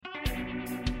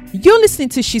You're listening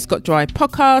to She's Got Drive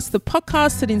podcast, the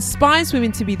podcast that inspires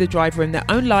women to be the driver in their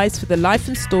own lives for the life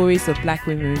and stories of Black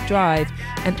women who drive.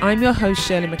 And I'm your host,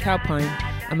 Shirley McAlpine.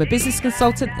 I'm a business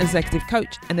consultant, executive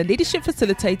coach, and a leadership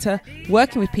facilitator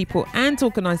working with people and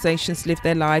organizations to live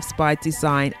their lives by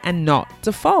design and not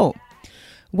default.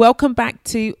 Welcome back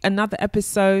to another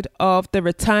episode of the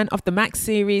Return of the Mac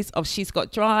series of She's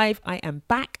Got Drive. I am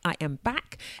back.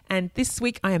 And this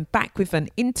week I am back with an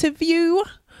interview.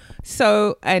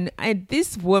 So, and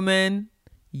this woman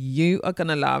you are going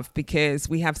to love because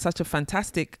we have such a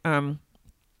fantastic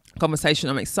conversation.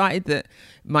 I'm excited that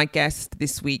my guest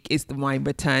this week is my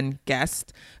return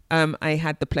guest. I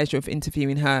had the pleasure of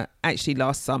interviewing her actually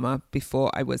last summer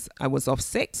before I was off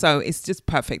sick. So it's just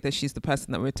perfect that she's the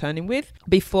person that we're returning with.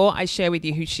 Before I share with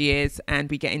you who she is and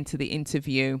we get into the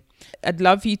interview, I'd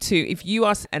love you to, if you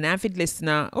are an avid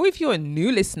listener or if you're a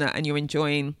new listener and you're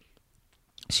enjoying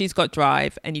She's Got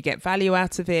Drive and you get value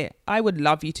out of it, I would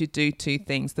love you to do two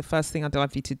things. The first thing I'd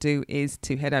love you to do is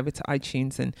to head over to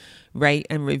iTunes and rate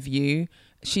and review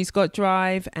She's Got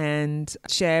Drive and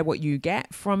share what you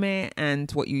get from it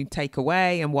and what you take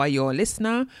away and why you're a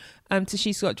listener to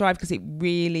She's Got Drive, because it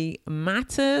really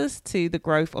matters to the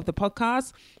growth of the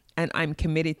podcast. And I'm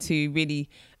committed to really,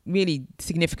 really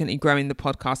significantly growing the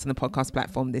podcast and the podcast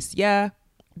platform this year.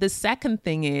 The second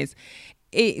thing is,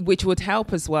 which would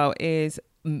help as well, is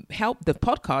help the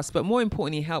podcast, but more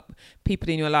importantly, help people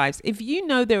in your lives. If you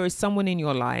know there is someone in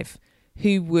your life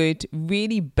who would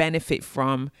really benefit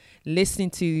from listening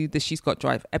to the She's Got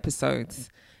Drive episodes,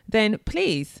 then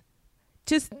please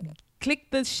just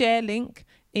click the share link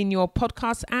in your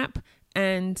podcast app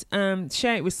and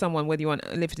share it with someone, whether you want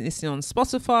to listen on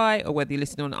Spotify or whether you're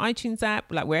listening on the iTunes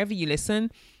app, like wherever you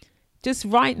listen. Just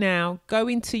right now, go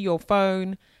into your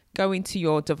phone, go into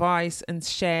your device and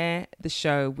share the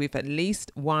show with at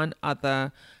least one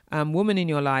other woman in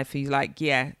your life who's like,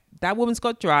 yeah, that woman's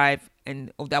got drive,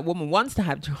 or that woman wants to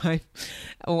have drive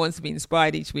or wants to be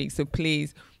inspired each week. So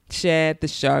please share the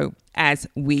show as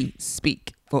we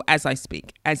speak, or as I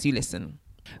speak, as you listen.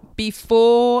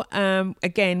 Before,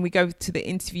 again, we go to the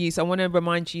interviews, I want to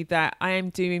remind you that I am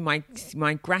doing my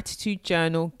gratitude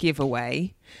journal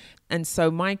giveaway. And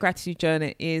so my gratitude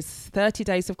journal is 30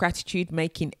 days of gratitude,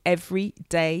 making every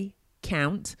day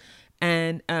count,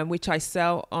 and which I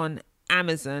sell on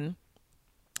Amazon.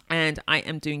 And I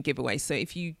am doing giveaways. So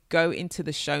if you go into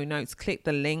the show notes, click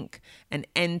the link and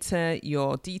enter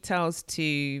your details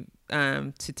to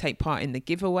take part in the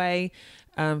giveaway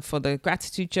for the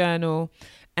gratitude journal.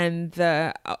 And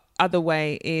the other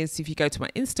way is if you go to my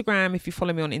Instagram, if you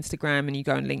follow me on Instagram and you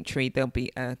go on Linktree, there'll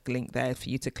be a link there for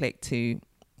you to click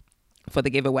for the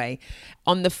giveaway.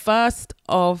 On the 1st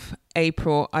of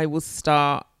April, I will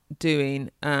start doing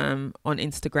on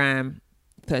Instagram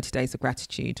 30 days of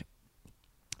gratitude.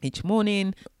 Each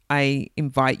morning, I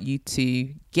invite you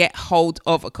to get hold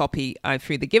of a copy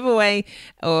through the giveaway,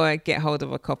 or get hold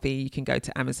of a copy. You can go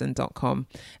to Amazon.com.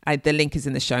 The link is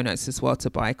in the show notes as well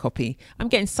to buy a copy. I'm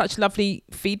getting such lovely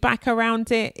feedback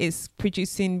around it. It's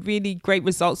producing really great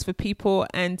results for people.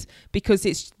 And because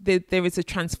there is a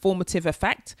transformative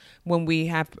effect when we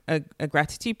have a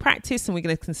gratitude practice, and we're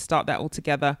going to start that all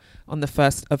together on the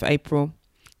 1st of April.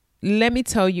 Let me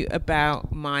tell you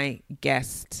about my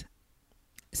guest.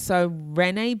 So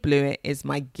Renee Blewett is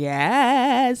my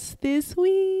guest this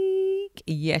week.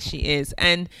 Yes, she is.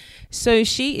 And so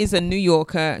she is a New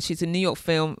Yorker. She's a New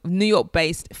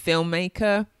York-based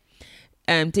filmmaker,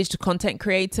 digital content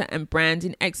creator and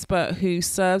branding expert who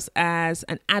serves as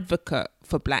an advocate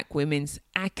for Black women's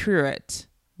accurate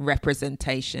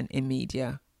representation in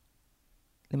media.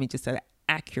 Let me just say that,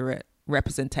 accurate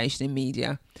representation in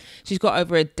media. She's got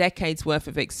over a decade's worth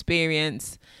of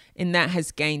experience, and that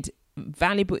has gained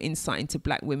valuable insight into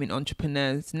Black women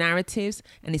entrepreneurs' narratives,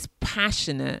 and is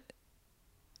passionate,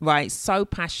 right? So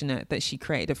passionate that she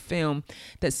created a film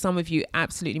that some of you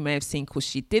absolutely may have seen called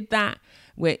She Did That,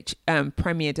 which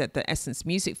premiered at the Essence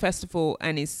Music Festival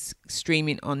and is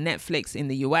streaming on Netflix in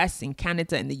the US, in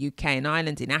Canada, in the UK and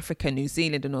Ireland, in Africa, New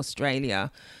Zealand and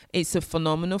Australia. It's a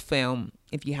phenomenal film.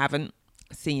 If you haven't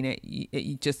seen it,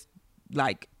 you just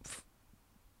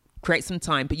create some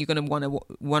time, but you're going to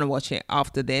want to watch it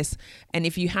after this. And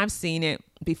if you have seen it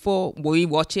before we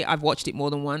watch it, I've watched it more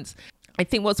than once. I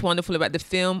think what's wonderful about the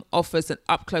film offers an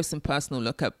up close and personal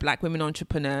look at Black women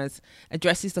entrepreneurs,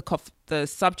 addresses the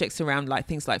subjects around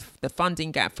things like the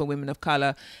funding gap for women of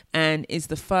color, and is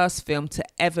the first film to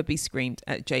ever be screened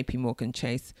at JP Morgan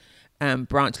Chase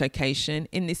branch location.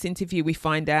 In this interview, we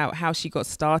find out how she got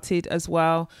started as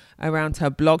well around her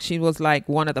blog. She was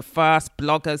one of the first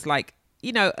bloggers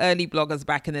early bloggers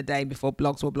back in the day before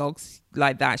blogs were blogs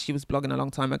like that. She was blogging a long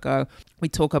time ago. We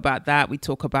talk about that. We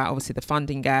talk about obviously the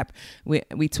funding gap.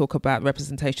 We talk about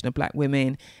representation of Black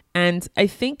women. And I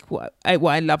think what I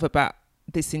love about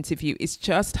this interview is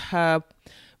just her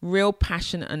real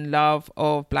passion and love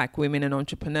of Black women and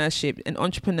entrepreneurship. And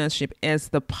entrepreneurship is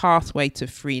the pathway to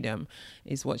freedom,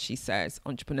 is what she says.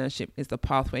 Entrepreneurship is the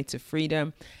pathway to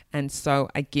freedom. And so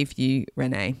I give you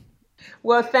Renee.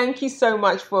 Well, thank you so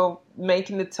much for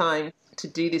making the time to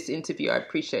do this interview. I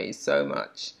appreciate it so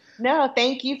much. No,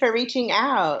 thank you for reaching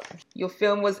out. Your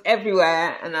film was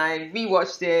everywhere, and I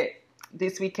rewatched it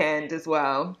this weekend as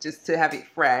well, just to have it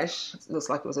fresh. It looks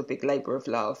like it was a big labor of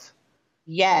love.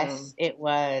 Yes, it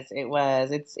was. It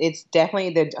was. It's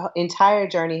definitely, the entire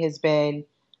journey has been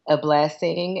a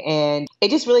blessing, and it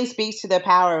just really speaks to the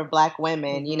power of Black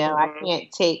women. You know, I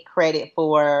can't take credit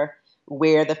for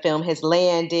where the film has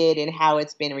landed and how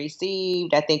it's been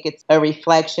received. I think it's a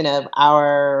reflection of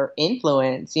our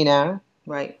influence, you know?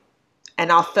 Right. And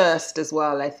our thirst as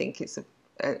well. I think it's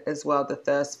as well the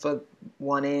thirst for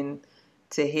wanting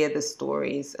to hear the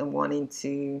stories and wanting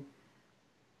to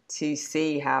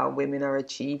see how women are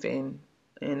achieving,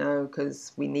 you know,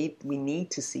 because we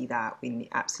need to see that. We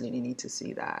absolutely need to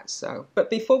see that. So, but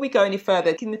before we go any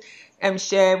further, can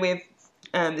share with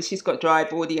the She's Got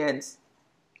Drive audience,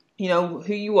 you know,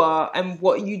 who you are and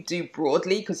what you do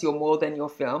broadly, because you're more than your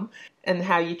film, and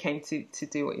how you came to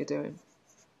do what you're doing.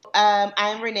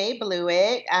 I'm Renee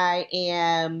Blewett. I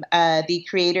am the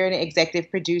creator and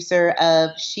executive producer of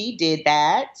She Did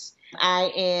That.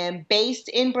 I am based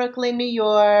in Brooklyn, New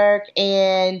York,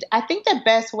 and I think the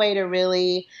best way to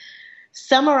really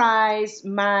summarize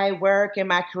my work and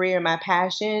my career and my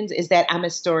passions is that I'm a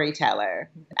storyteller.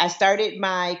 I started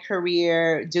my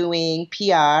career doing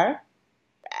PR.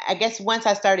 I guess once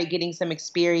I started getting some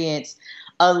experience,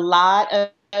 a lot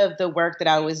of the work that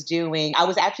I was doing, I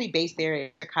was actually based there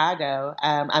in Chicago.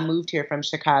 I moved here from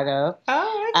Chicago.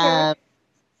 Oh, okay.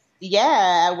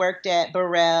 Yeah, I worked at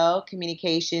Burrell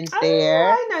Communications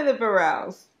there. I know the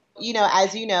Burrells. You know,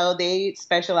 as you know, they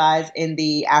specialize in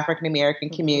the African American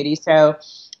community. So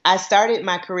I started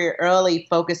my career early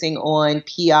focusing on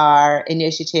PR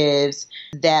initiatives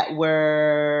that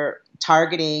were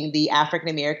targeting the African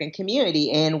American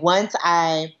community. And once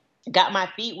I got my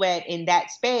feet wet in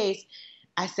that space,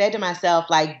 I said to myself,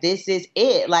 like, this is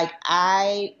it. Like,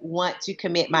 I want to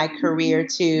commit my career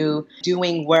to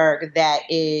doing work that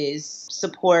is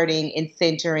supporting and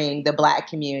centering the Black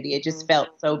community. It just felt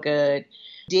so good.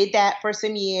 Did that for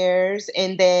some years,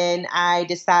 and then I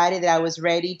decided that I was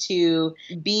ready to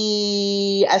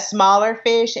be a smaller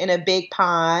fish in a big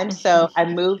pond. So I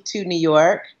moved to New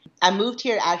York. I moved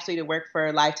here actually to work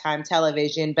for Lifetime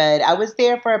Television, but I was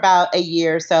there for about a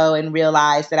year or so and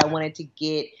realized that I wanted to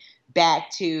get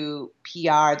back to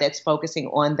PR that's focusing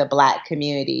on the Black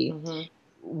community.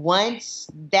 Once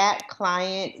that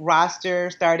client roster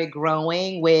started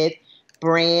growing with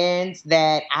brands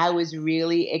that I was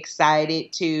really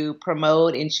excited to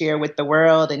promote and share with the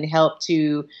world and help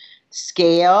to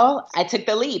scale, I took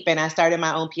the leap and I started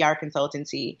my own PR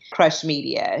consultancy, Crush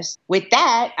Media. With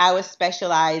that, I was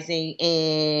specializing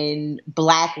in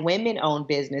Black women-owned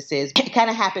businesses. It kind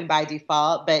of happened by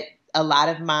default, but a lot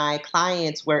of my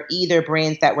clients were either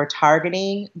brands that were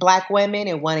targeting Black women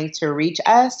and wanting to reach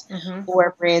us,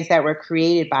 or brands that were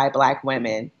created by Black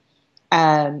women.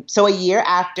 So a year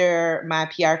after my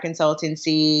PR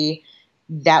consultancy,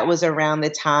 that was around the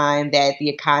time that the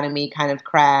economy kind of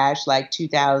crashed, like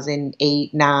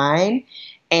 2008-9.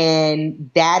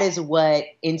 And that is what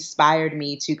inspired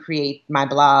me to create my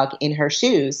blog, In Her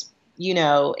Shoes. You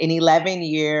know, an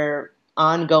 11-year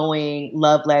ongoing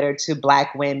love letter to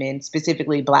Black women,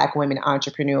 specifically Black women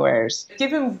entrepreneurs.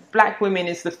 Given Black women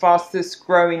is the fastest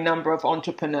growing number of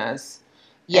entrepreneurs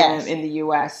in the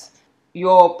US,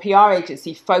 your PR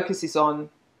agency focuses on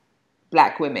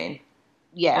Black women.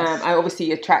 Yes. I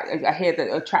obviously I hear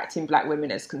that attracting Black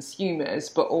women as consumers,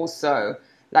 but also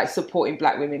like supporting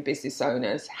Black women business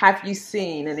owners. Have you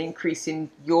seen an increase in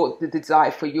the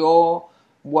desire for your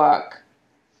work,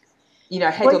 you know,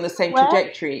 head on the same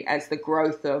trajectory as the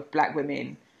growth of Black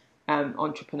women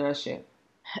entrepreneurship?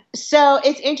 So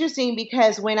it's interesting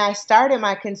because when I started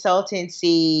my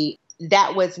consultancy,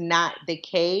 that was not the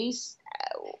case.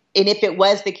 And if it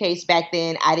was the case back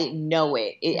then, I didn't know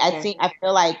it. I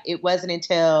feel like it wasn't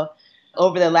until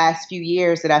over the last few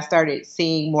years that I started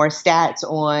seeing more stats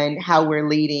on how we're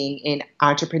leading in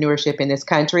entrepreneurship in this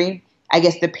country. I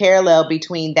guess the parallel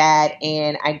between that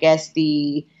and I guess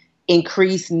the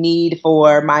increased need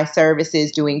for my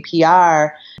services doing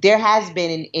PR, there has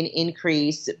been an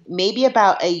increase, maybe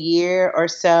about a year or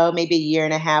so, maybe a year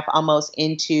and a half almost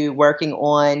into working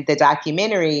on the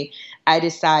documentary. I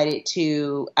decided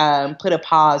to put a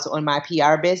pause on my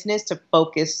PR business to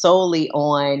focus solely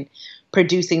on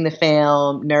producing the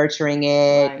film, nurturing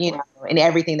it, Right. you know, and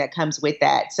everything that comes with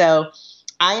that. So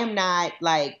I am not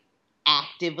like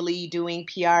actively doing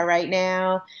PR right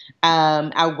now.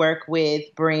 I work with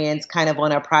brands kind of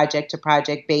on a project to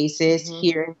project basis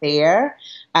here and there.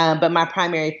 But my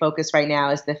primary focus right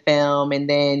now is the film and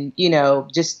then, you know,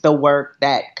 just the work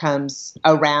that comes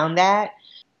around that.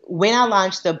 When I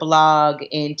launched the blog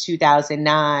in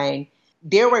 2009,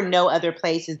 there were no other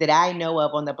places that I know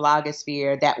of on the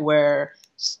blogosphere that were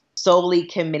solely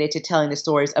committed to telling the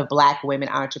stories of Black women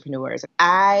entrepreneurs.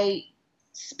 I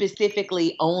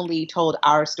specifically only told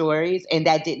our stories, and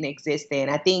that didn't exist then.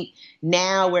 I think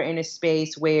now we're in a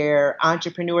space where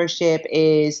entrepreneurship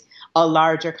is a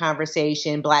larger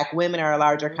conversation. Black women are a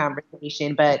larger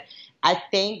conversation, but I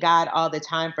thank God all the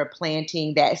time for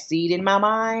planting that seed in my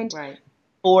mind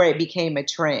before it became a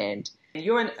trend.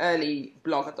 You're an early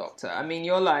blog adopter. I mean,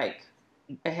 you're like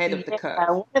ahead of the curve.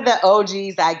 One of the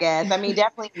OGs, I guess. I mean,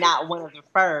 definitely not one of the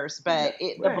first, but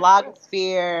the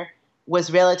blogosphere was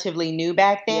relatively new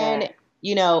back then.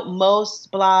 You know,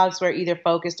 most blogs were either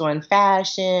focused on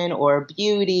fashion or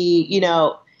beauty. You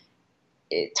know,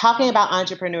 talking about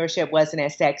entrepreneurship wasn't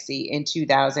as sexy in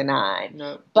 2009.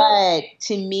 No. But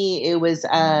to me, it was,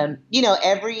 you know,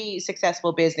 every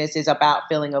successful business is about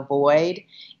filling a void.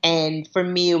 And for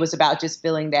me, it was about just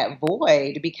filling that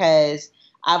void because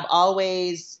I've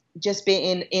always just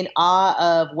been in awe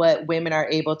of what women are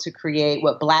able to create,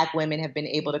 what Black women have been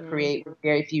able to create with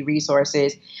very few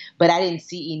resources. But I didn't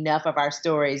see enough of our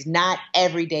stories, not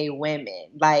everyday women.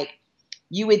 Like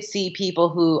you would see people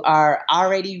who are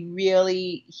already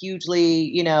really hugely,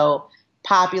 you know,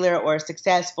 popular or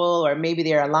successful, or maybe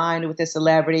they're aligned with a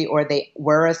celebrity or they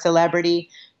were a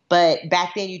celebrity. But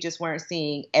back then you just weren't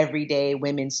seeing everyday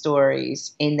women's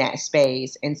stories in that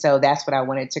space. And so that's what I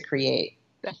wanted to create.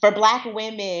 For Black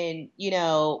women, you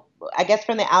know, I guess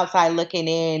from the outside looking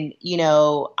in, you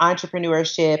know,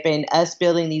 entrepreneurship and us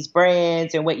building these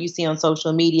brands and what you see on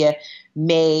social media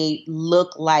may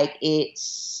look like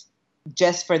it's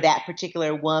just for that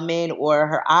particular woman or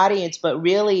her audience. But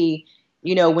really,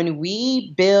 you know, when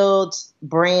we build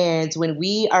brands, when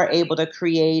we are able to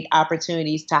create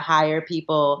opportunities to hire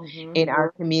people in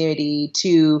our community,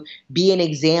 to be an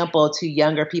example to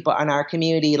younger people in our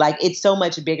community, like it's so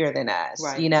much bigger than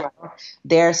us. You know,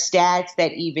 there are stats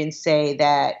that even say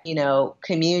that, you know,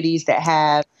 communities that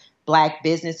have Black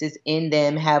businesses in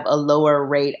them have a lower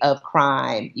rate of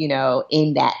crime, you know,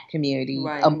 in that community.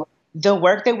 The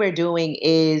work that we're doing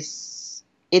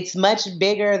it's much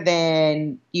bigger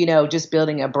than, you know, just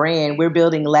building a brand. We're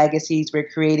building legacies. We're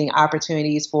creating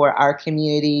opportunities for our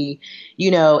community.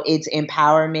 You know, it's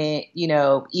empowerment, you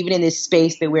know, even in this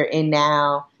space that we're in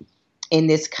now in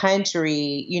this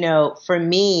country, you know, for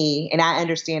me, and I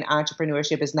understand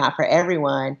entrepreneurship is not for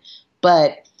everyone,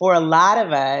 but for a lot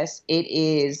of us, it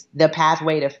is the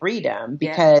pathway to freedom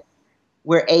because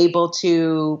we're able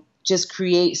to just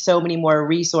create so many more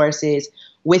resources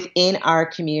within our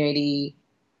community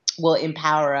will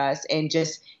empower us and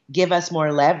just give us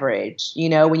more leverage. You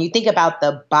know, when you think about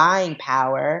the buying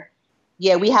power,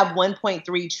 we have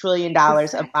 $1.3 trillion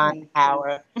of buying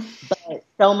power, but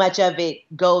so much of it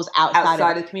goes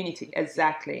outside of the community.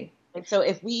 Exactly. And so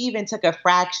if we even took a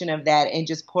fraction of that and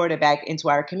just poured it back into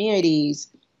our communities,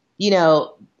 you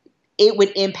know, it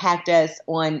would impact us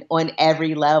on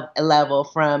every level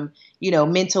from, you know,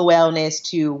 mental wellness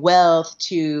to wealth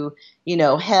to, you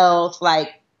know, health, like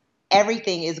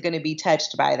everything is going to be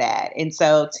touched by that. And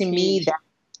so to me,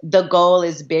 the goal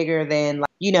is bigger than, like,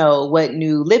 you know, what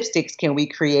new lipsticks can we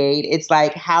create? It's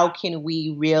like, how can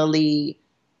we really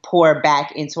pour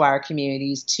back into our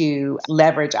communities to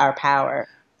leverage our power?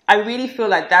 I really feel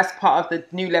like that's part of the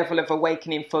new level of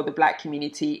awakening for the Black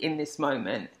community in this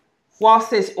moment.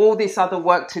 Whilst there's all this other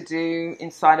work to do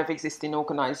inside of existing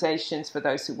organizations for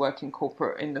those who work in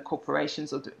the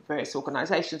corporations of the various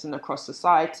organizations and across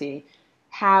society,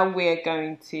 how we're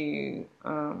going to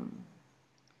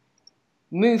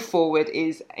move forward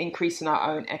is increasing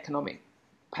our own economic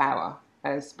power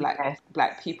as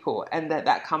Black people, and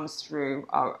that comes through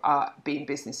our being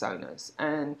business owners.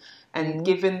 And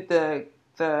given the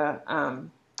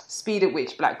speed at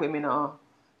which Black women are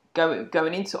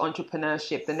going into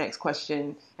entrepreneurship, the next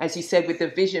question, as you said, with the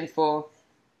vision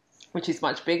which is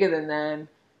much bigger than them,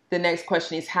 the next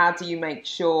question is, how do you make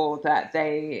sure that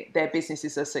their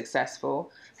businesses are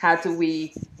successful? How do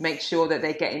we make sure that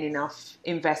they're getting enough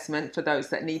investment for those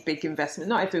that need big investment?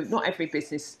 Not every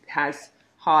business has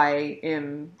high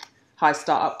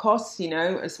startup costs,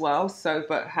 as well. So,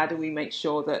 but how do we make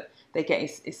sure that they get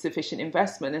sufficient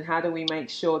investment, and how do we make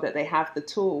sure that they have the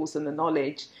tools and the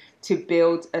knowledge to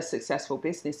build a successful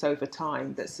business over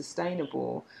time that's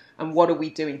sustainable? And what are we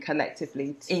doing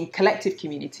collectively in collective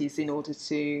communities in order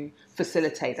to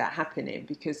facilitate that happening?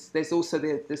 Because there's also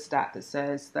the stat that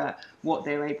says that what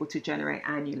they're able to generate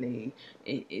annually,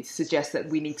 it suggests that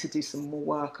we need to do some more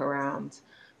work around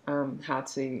how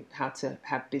to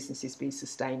have businesses be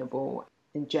sustainable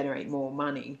and generate more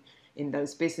money in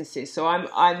those businesses. So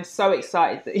I'm so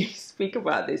excited that you speak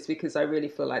about this, because I really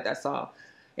feel like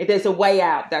if there's a way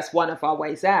out, that's one of our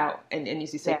ways out. And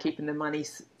as you said, keeping the money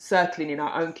circling in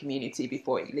our own community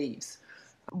before it leaves.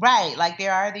 Right. Like,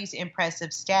 there are these impressive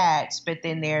stats, but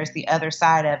then there's the other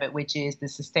side of it, which is the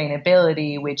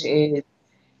sustainability, which is,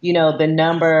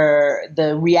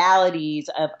 the realities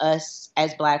of us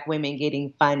as Black women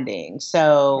getting funding.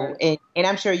 So, right. and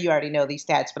I'm sure you already know these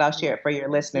stats, but I'll share it for your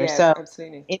listeners. Yeah, so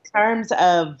absolutely. In terms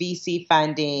of VC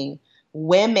funding,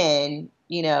 women,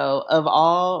 of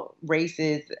all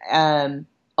races,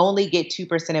 only get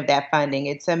 2% of that funding.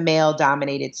 It's a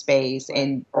male-dominated space, right.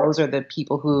 And those are the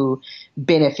people who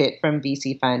benefit from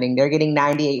VC funding. They're getting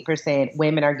 98%.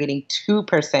 Women are getting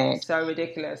 2%. So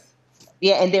ridiculous.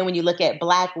 Yeah, and then when you look at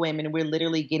Black women, we're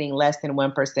literally getting less than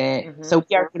 1%. Mm-hmm. So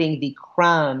we are getting the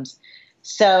crumbs.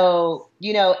 So,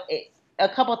 a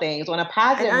couple things. On a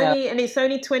positive note, and it's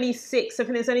only 26. I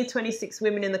think there's only 26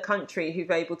 women in the country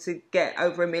who've able to get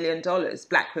over $1 million.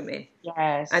 Black women.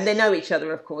 Yes, and they know each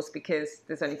other, of course, because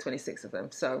there's only 26 of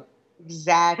them. So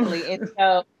exactly, and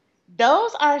so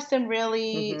those are some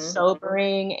really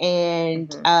sobering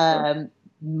and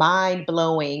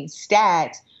mind-blowing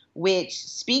stats, which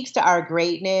speaks to our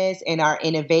greatness and our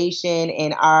innovation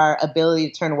and our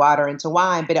ability to turn water into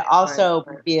wine, but it also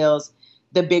reveals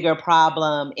the bigger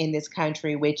problem in this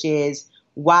country, which is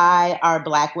why are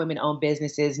Black women-owned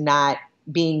businesses not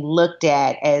being looked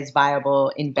at as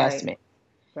viable investment?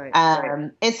 Right.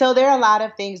 And so there are a lot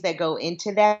of things that go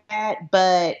into that,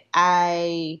 but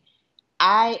I,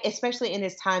 especially in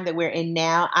this time that we're in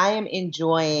now, I am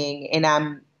enjoying, and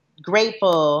I'm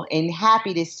grateful and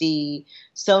happy to see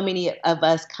so many of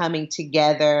us coming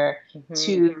together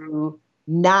to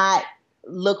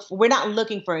we're not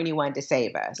looking for anyone to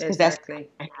save us, because exactly.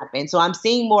 That's what happened. So I'm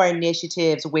seeing more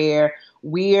initiatives where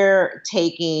we're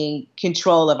taking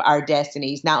control of our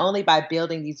destinies, not only by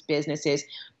building these businesses,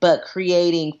 but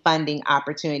creating funding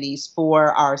opportunities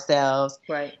for ourselves,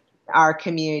 right, our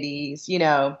communities,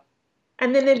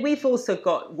 And then we've also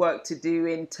got work to do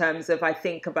in terms of, I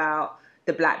think about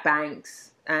the Black banks.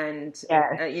 And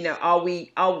where are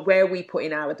we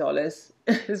putting our dollars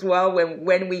as well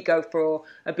when we go for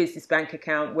a business bank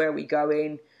account? Where are we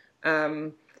going?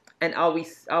 And are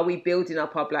we building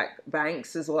up our Black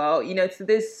banks as well?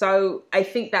 So I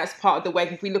think that's part of the way.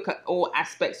 If we look at all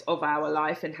aspects of our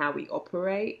life and how we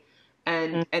operate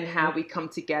and how we come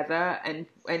together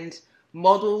and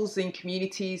models in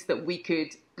communities that we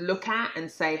could look at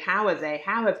and say, how have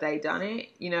they done it?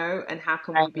 And how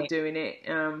can we be doing it?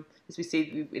 As we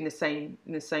see in the same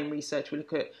research, we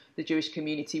look at the Jewish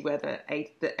community where I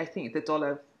think the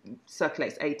dollar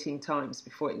circulates 18 times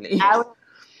before it leaves.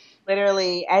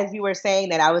 Literally, as you were saying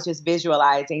that, I was just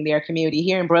visualizing their community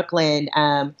here in Brooklyn.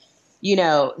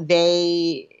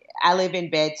 I live in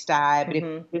Bed-Stuy, but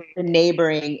if the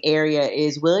neighboring area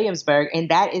is Williamsburg, and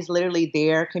that is literally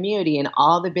their community, and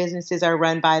all the businesses are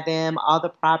run by them, all the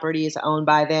property is owned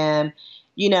by them,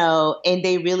 and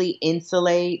they really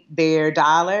insulate their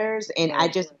dollars. And I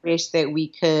just wish that we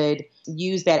could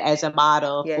use that as a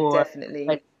model for definitely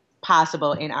what's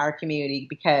possible in our community,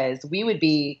 because we would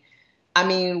be,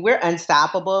 we're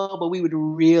unstoppable, but we would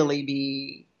really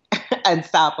be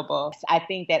unstoppable. I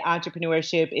think that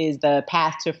entrepreneurship is the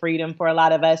path to freedom for a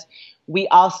lot of us. We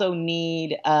also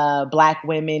need Black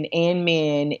women and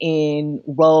men in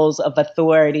roles of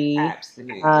authority,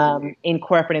 absolutely, in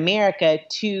corporate America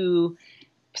to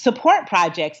support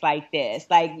projects like this.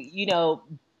 Like,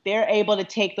 they're able to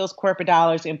take those corporate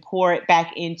dollars and pour it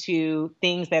back into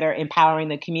things that are empowering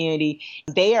the community.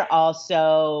 They are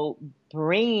also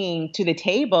bringing to the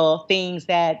table things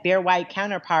that their white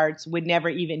counterparts would never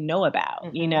even know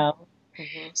about,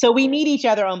 So we need each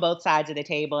other on both sides of the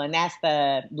table, and that's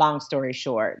the long story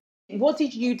short. What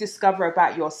did you discover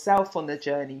about yourself on the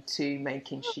journey to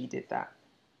making She Did That?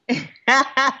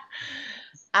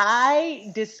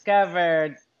 I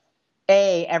discovered,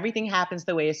 everything happens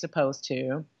the way it's supposed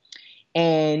to.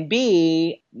 And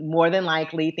B, more than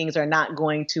likely, things are not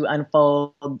going to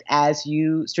unfold as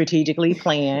you strategically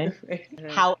plan.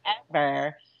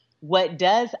 However, what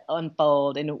does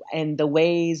unfold and the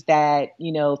ways that,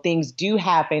 things do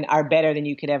happen are better than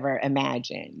you could ever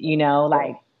imagine,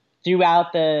 like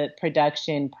throughout the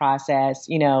production process,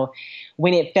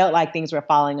 when it felt like things were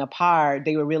falling apart,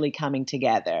 they were really coming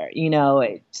together,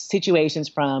 situations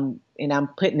from, and I'm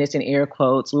putting this in air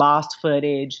quotes, lost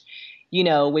footage,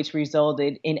 which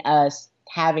resulted in us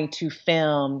having to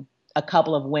film a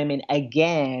couple of women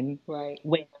again, right?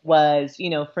 Which was,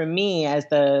 for me as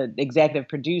the executive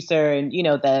producer and,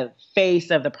 the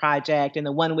face of the project and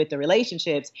the one with the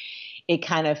relationships, it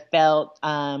kind of felt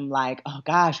like, oh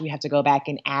gosh, we have to go back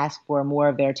and ask for more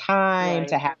of their time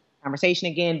to have a conversation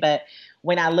again. But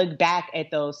when I look back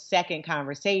at those second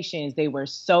conversations, they were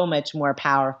so much more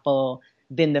powerful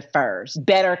than the first.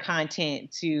 Better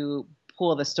content to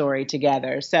pull the story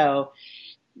together. So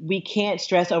we can't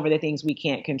stress over the things we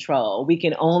can't control. We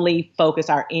can only focus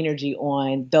our energy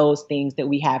on those things that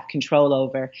we have control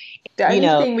over. The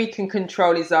only thing we can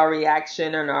control is our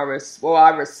reaction and our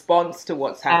response to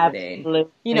what's happening.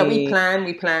 Absolutely. We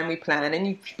plan, and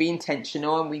you be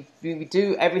intentional, and we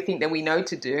do everything that we know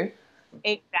to do.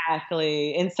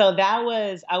 Exactly. And so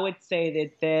I would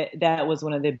say that was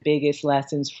one of the biggest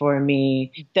lessons for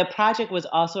me. The project was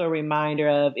also a reminder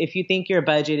of, if you think your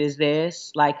budget is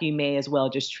this, like, you may as well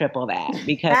just triple that,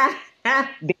 because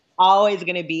there's always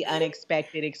going to be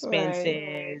unexpected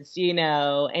expenses,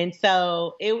 And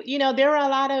so there were a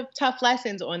lot of tough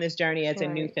lessons on this journey as a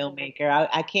new filmmaker.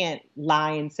 I can't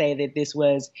lie and say that this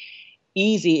was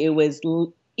easy. It was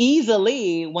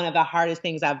easily one of the hardest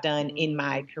things I've done in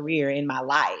my career, in my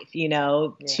life,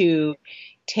 to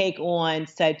take on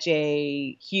such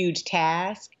a huge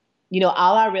task.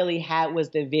 All I really had was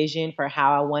the vision for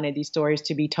how I wanted these stories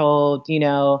to be told,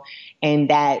 and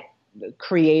that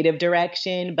creative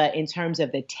direction. But in terms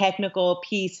of the technical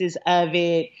pieces of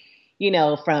it,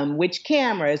 from which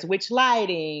cameras, which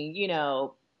lighting,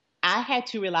 I had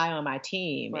to rely on my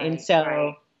team. And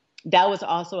so that was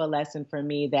also a lesson for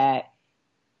me, that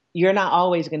you're not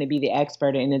always going to be the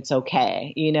expert, and it's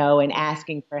okay, and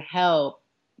asking for help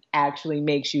actually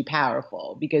makes you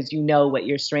powerful, because you know what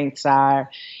your strengths are,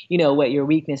 what your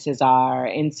weaknesses are.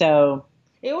 And so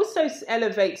it also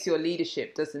elevates your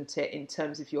leadership, doesn't it, in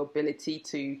terms of your ability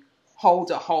to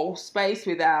hold a whole space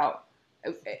without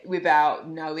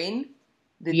knowing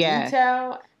the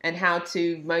detail, and how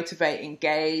to motivate,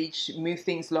 engage, move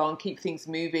things along, keep things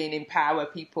moving, empower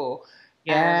people.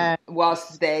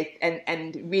 Whilst they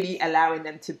and really allowing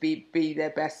them to be their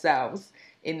best selves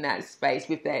in that space,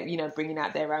 with their bringing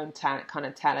out their own talent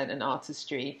and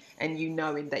artistry, and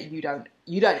knowing that you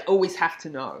don't always have to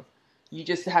know, you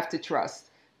just have to trust.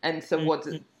 And so what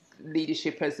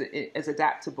leadership as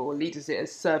adaptable, leaders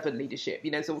as servant leadership,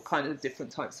 there's all kinds of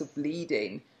different types of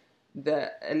leading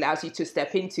that allows you to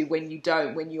step into when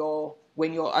you're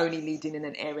only leading in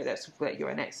an area that you're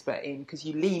an expert in, because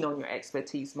you lean on your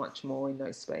expertise much more in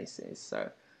those spaces. So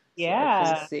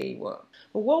I can see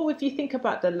what if you think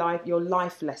about your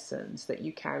life lessons that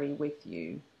you carry with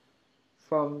you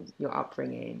from your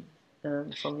upbringing,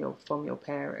 from your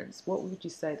parents, what would you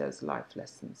say those life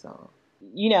lessons are?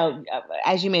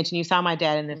 As you mentioned, you saw my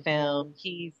dad in the film.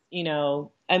 He's,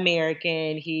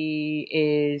 American. He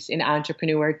is an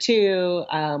entrepreneur too,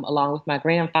 along with my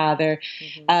grandfather.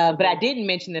 But I didn't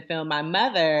mention the film. My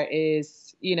mother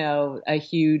is, a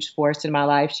huge force in my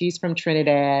life. She's from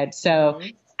Trinidad. So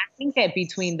I think that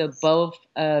between both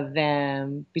of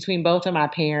my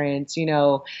parents,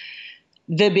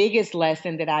 the biggest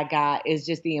lesson that I got is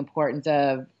just the importance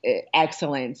of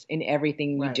excellence in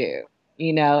everything we do.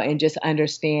 And just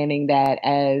understanding that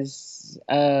as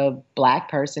a Black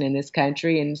person in this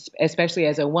country, and especially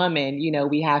as a woman,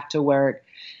 we have to work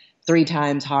 3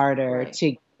 times harder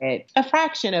to get a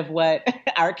fraction of what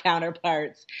our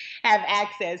counterparts have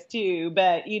access to.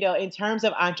 But, in terms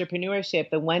of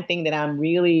entrepreneurship, the one thing that I'm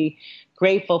really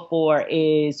grateful for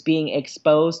is being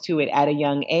exposed to it at a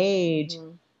young age,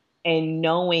 and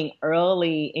knowing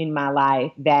early in my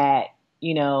life that,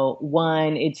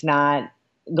 one, it's not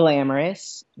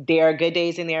glamorous. There are good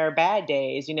days and there are bad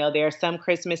days. There are some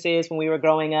Christmases when we were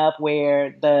growing up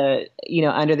where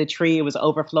under the tree it was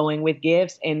overflowing with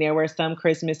gifts. And there were some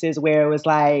Christmases where it was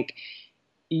like,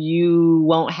 you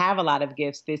won't have a lot of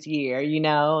gifts this year,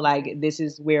 like this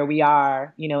is where we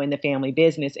are, in the family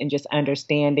business, and just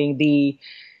understanding the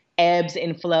ebbs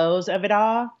and flows of it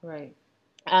all. Right.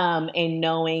 And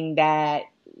knowing that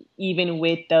even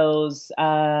with those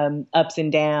ups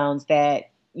and downs, that,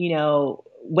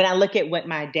 when I look at what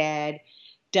my dad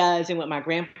does and what my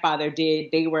grandfather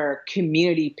did, they were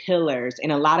community pillars.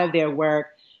 And a lot of their work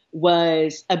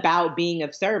was about being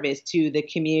of service to the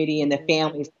community and the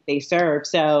families that they serve.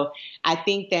 So I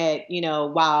think that,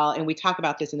 and we talk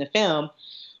about this in the film,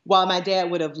 while my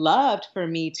dad would have loved for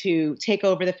me to take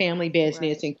over the family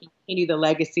business and continue the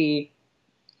legacy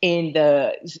in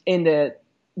the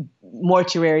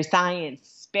mortuary science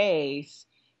space,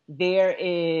 there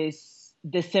is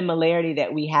the similarity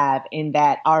that we have in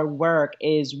that our work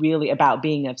is really about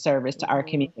being of service to our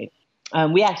community.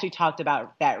 We actually talked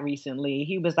about that recently.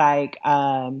 He was like,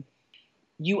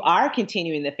 you are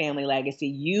continuing the family legacy.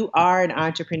 You are an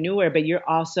entrepreneur, but you're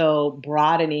also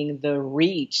broadening the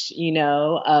reach,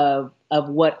 of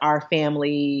what our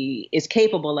family is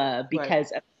capable of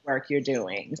because of the work you're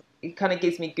doing. It kind of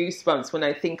gives me goosebumps when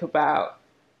I think about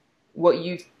what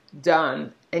you've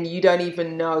done, and you don't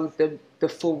even know the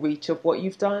full reach of what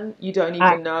you've done. You don't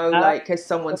even know, like, as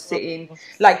someone sitting,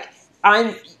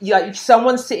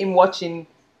 someone sitting watching,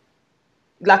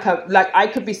 like I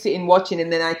could be sitting watching,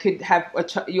 and then I could have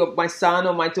my son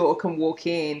or my daughter can walk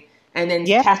in and then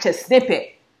catch a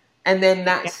snippet, and then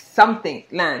that's something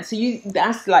lands. So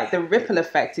that's like the ripple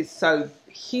effect is so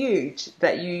huge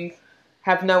that you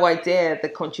have no idea the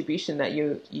contribution that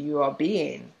you are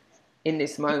being in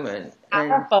this moment.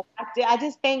 And I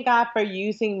just thank God for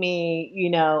using me,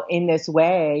 in this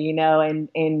way, and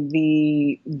in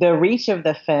the reach of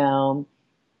the film.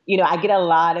 I get a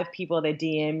lot of people that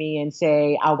DM me and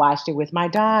say, I watched it with my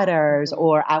daughters,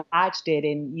 or I watched it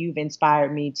and you've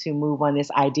inspired me to move on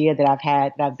this idea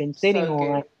that I've been sitting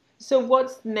on. So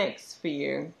what's next for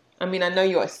you? I mean, I know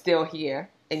you're still here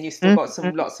and you've still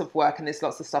got lots of work, and there's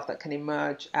lots of stuff that can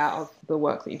emerge out of the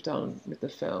work that you've done with the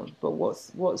film. But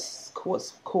what's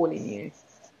calling you?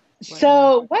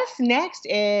 So what's next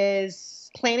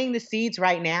is planting the seeds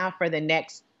right now for the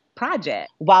next project.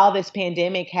 While this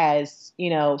pandemic has,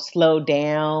 slowed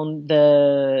down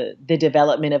the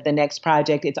development of the next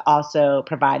project, it's also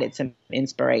provided some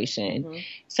inspiration.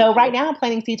 So right now I'm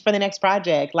planting seeds for the next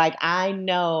project. Like, I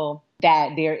know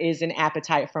that there is an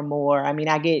appetite for more. I mean,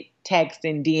 I get texts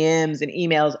and DMs and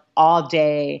emails all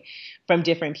day from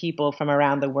different people from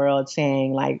around the world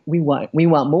saying, like, we want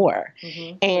more.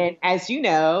 And as you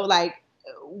know, like,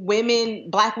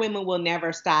 Black women will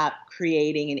never stop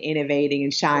creating and innovating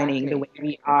and shining the way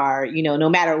we are. No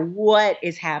matter what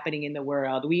is happening in the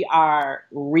world, we are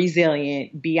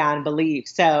resilient beyond belief.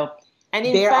 So, and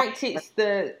in fact,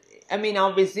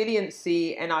 our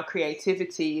resiliency and our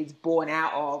creativity is born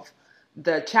out of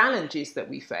the challenges that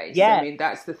we face. I mean,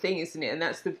 that's the thing, isn't it? And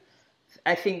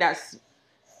I think that's,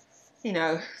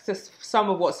 just some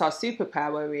of what's our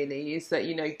superpower really is that,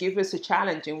 give us a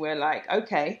challenge and we're like,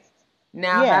 okay,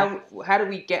 now how do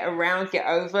we get around, get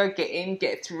over, get in,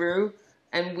 get through?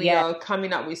 And we are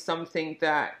coming up with something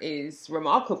that is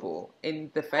remarkable in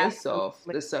the face of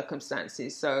the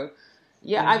circumstances. So,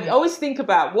 I always think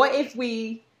about, what if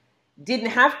we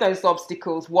didn't have those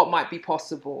obstacles, what might be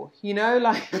possible?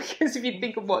 Because if you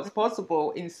think of what's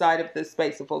possible inside of the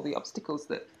space of all the obstacles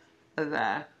that are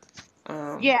there.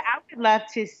 I would love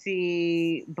to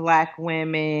see Black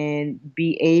women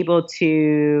be able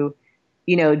to,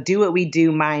 do what we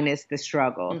do minus the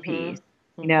struggle piece.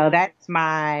 That's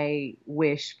my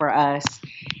wish for us.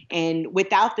 And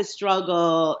without the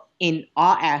struggle in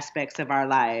all aspects of our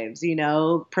lives,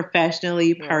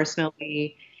 professionally,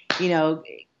 personally,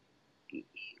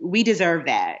 we deserve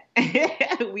that.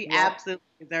 We absolutely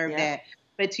deserve that.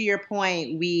 But to your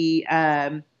point, we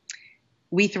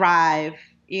thrive,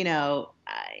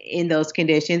 in those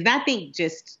conditions. And I think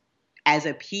just as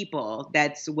a people,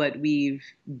 that's what we've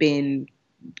been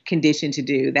conditioned to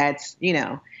do. That's,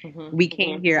 we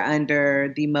came here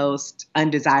under the most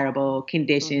undesirable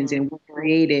conditions, and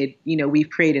we've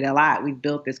created a lot. We've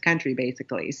built this country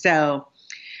basically. So,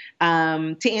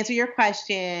 to answer your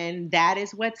question, that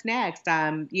is what's next.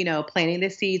 I'm, planting the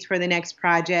seeds for the next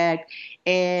project.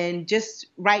 And just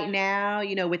right now,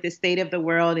 with the state of the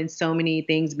world and so many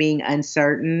things being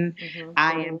uncertain,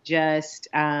 I am just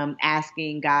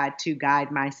asking God to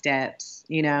guide my steps,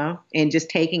 and just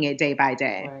taking it day by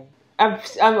day.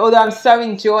 Right. Although I'm so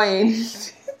enjoying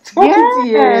talking to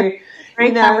you.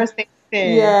 Great conversation.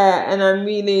 Yeah, and I'm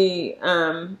really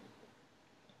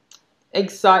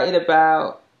excited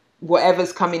about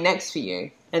whatever's coming next for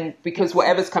you, and because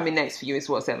whatever's coming next for you is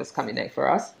whatever's coming next for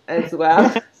us as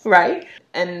well. Right?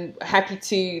 And happy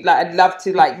to, I'd love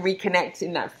to reconnect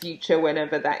in that future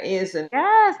whenever that is. And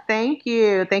yes, thank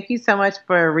you so much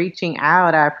for reaching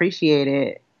out. I appreciate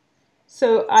it.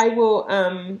 So I will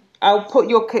I'll put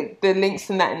the links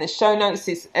and that in the show notes.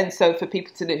 And so for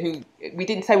people to know who, we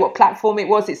didn't say what platform it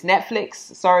was. It's Netflix.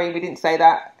 Sorry, we didn't say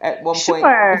that at one point.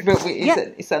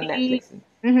 It's on Netflix.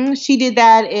 Mm-hmm. She did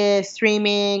that is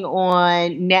streaming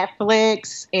on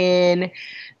Netflix in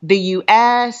the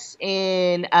U.S.,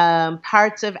 in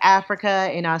parts of Africa,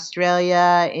 in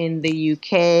Australia, in the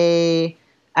UK,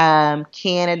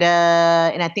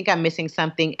 Canada, and I think I'm missing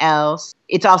something else.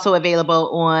 It's also available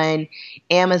on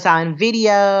Amazon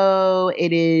Video.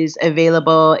 It is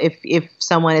available if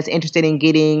someone is interested in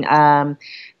getting the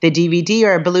DVD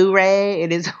or Blu-ray.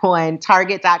 It is on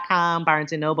Target.com,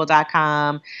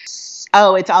 BarnesandNoble.com.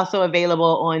 Oh, it's also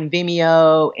available on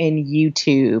Vimeo and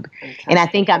YouTube. Fantastic. And I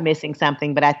think I'm missing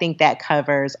something, but I think that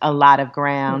covers a lot of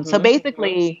ground. Mm-hmm. So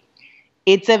basically,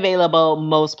 it's available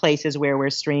most places where we're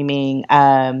streaming,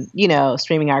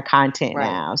 streaming our content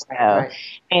now. So,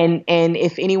 and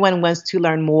if anyone wants to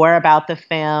learn more about the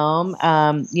film,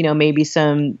 maybe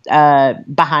some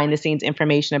behind the scenes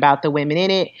information about the women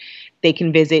in it, they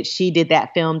can visit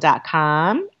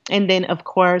shedidthatfilm.com. And then, of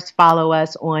course, follow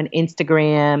us on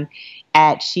Instagram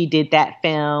at She Did That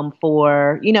Film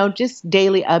for, just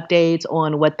daily updates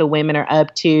on what the women are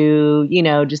up to,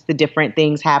 just the different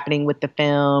things happening with the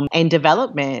film and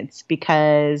developments,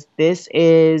 because this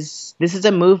is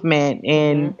a movement,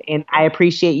 and I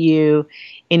appreciate you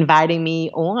inviting me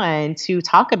on to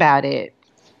talk about it.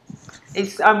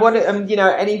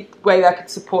 Any way that I could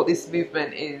support this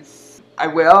movement is I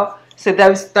will. So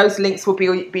those links will be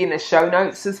in the show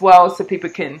notes as well, so people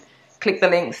can click the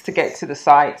links to get to the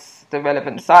sites, the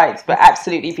relevant sites. But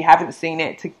absolutely, if you haven't seen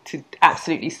it, to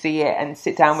absolutely see it and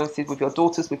sit down with your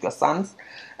daughters, with your sons,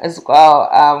 as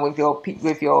well, with your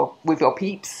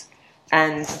peeps,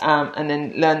 and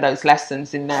then learn those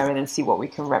lessons in there, and then see what we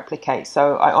can replicate.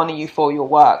 So I honour you for your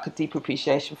work, a deep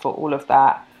appreciation for all of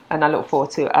that, and I look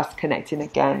forward to us connecting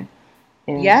again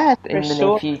in the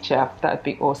near future. That would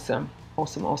be awesome.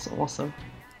 Awesome.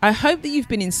 I hope that you've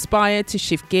been inspired to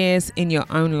shift gears in your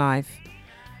own life.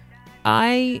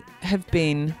 I have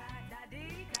been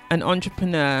an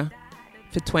entrepreneur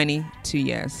for 22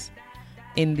 years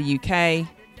in the UK,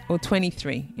 or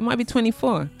 23. It might be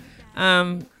 24.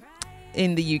 In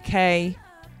the UK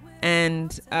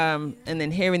and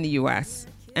then here in the US.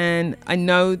 And I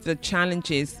know the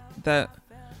challenges that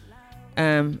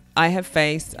I have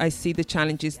faced. I see the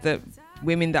challenges that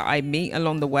women that I meet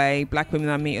along the way, black women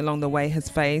that I meet along the way, has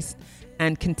faced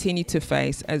and continue to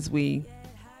face as we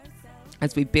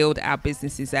build our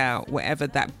businesses out, whatever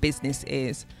that business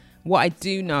is. What I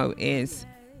do know is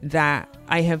that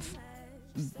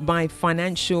my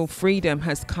financial freedom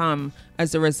has come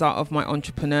as a result of my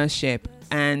entrepreneurship,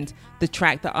 and the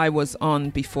track that I was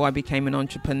on before I became an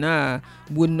entrepreneur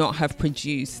would not have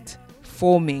produced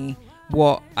for me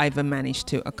what I've managed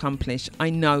to accomplish. I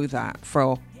know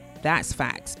that's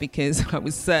facts, because I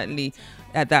was certainly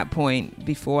at that point,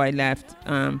 before I left,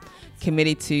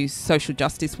 committed to social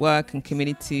justice work and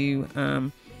committed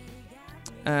to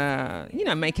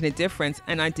making a difference.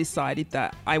 And I decided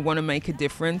that I want to make a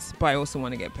difference, but I also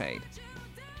want to get paid.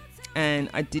 And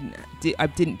I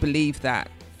didn't believe that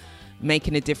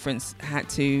making a difference had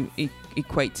to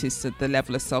equate to the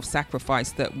level of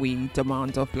self-sacrifice that we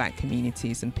demand of black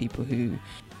communities and people who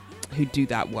do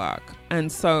that work.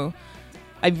 And so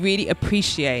I really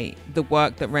appreciate the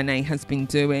work that Renee has been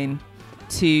doing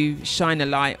to shine a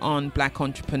light on black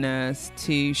entrepreneurs,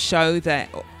 to show that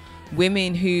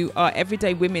women who are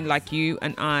everyday women like you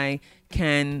and I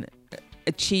can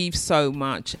achieve so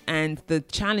much, and the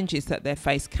challenges that they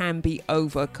face can be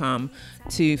overcome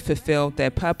to fulfill their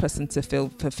purpose and to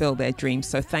fulfill their dreams.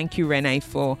 So thank you, Renee,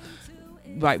 for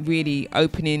really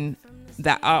opening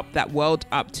that world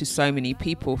up to so many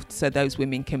people, so those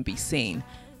women can be seen.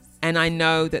 And I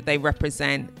know that they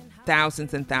represent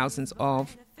thousands and thousands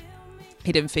of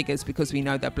hidden figures, because we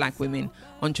know that black women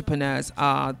entrepreneurs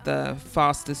are the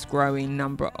fastest growing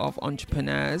number of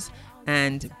entrepreneurs,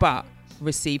 but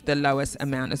receive the lowest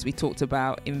amount, as we talked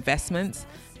about, investments,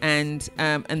 and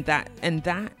that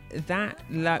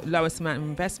lowest amount of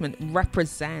investment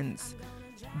represents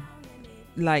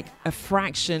like a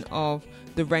fraction of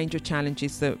the range of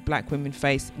challenges that black women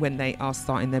face when they are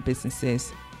starting their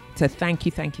businesses. So thank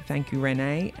you,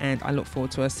 Renee, and I look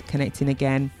forward to us connecting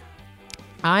again.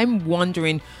 I'm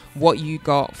wondering what you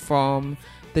got from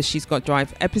the She's Got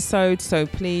Drive episode, so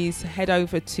please head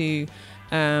over to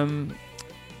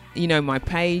my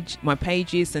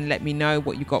pages and let me know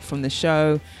what you got from the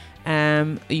show.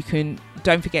 Don't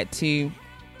forget to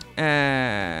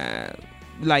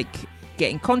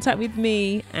get in contact with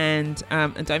me, and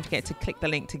don't forget to click the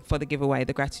link for the giveaway,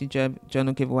 the Gratitude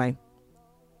Journal giveaway.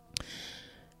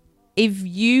 If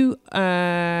you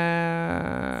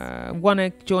want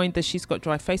to join the She's Got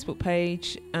Drive Facebook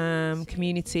page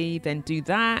community, then do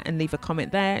that and leave a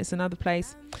comment there. It's another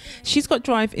place. She's Got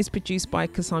Drive is produced by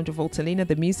Cassandra Voltalina.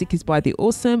 The music is by the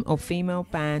awesome all-female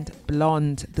band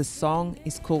Blonde. The song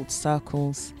is called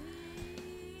Circles.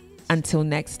 Until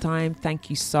next time,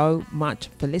 thank you so much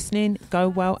for listening. Go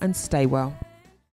well and stay well.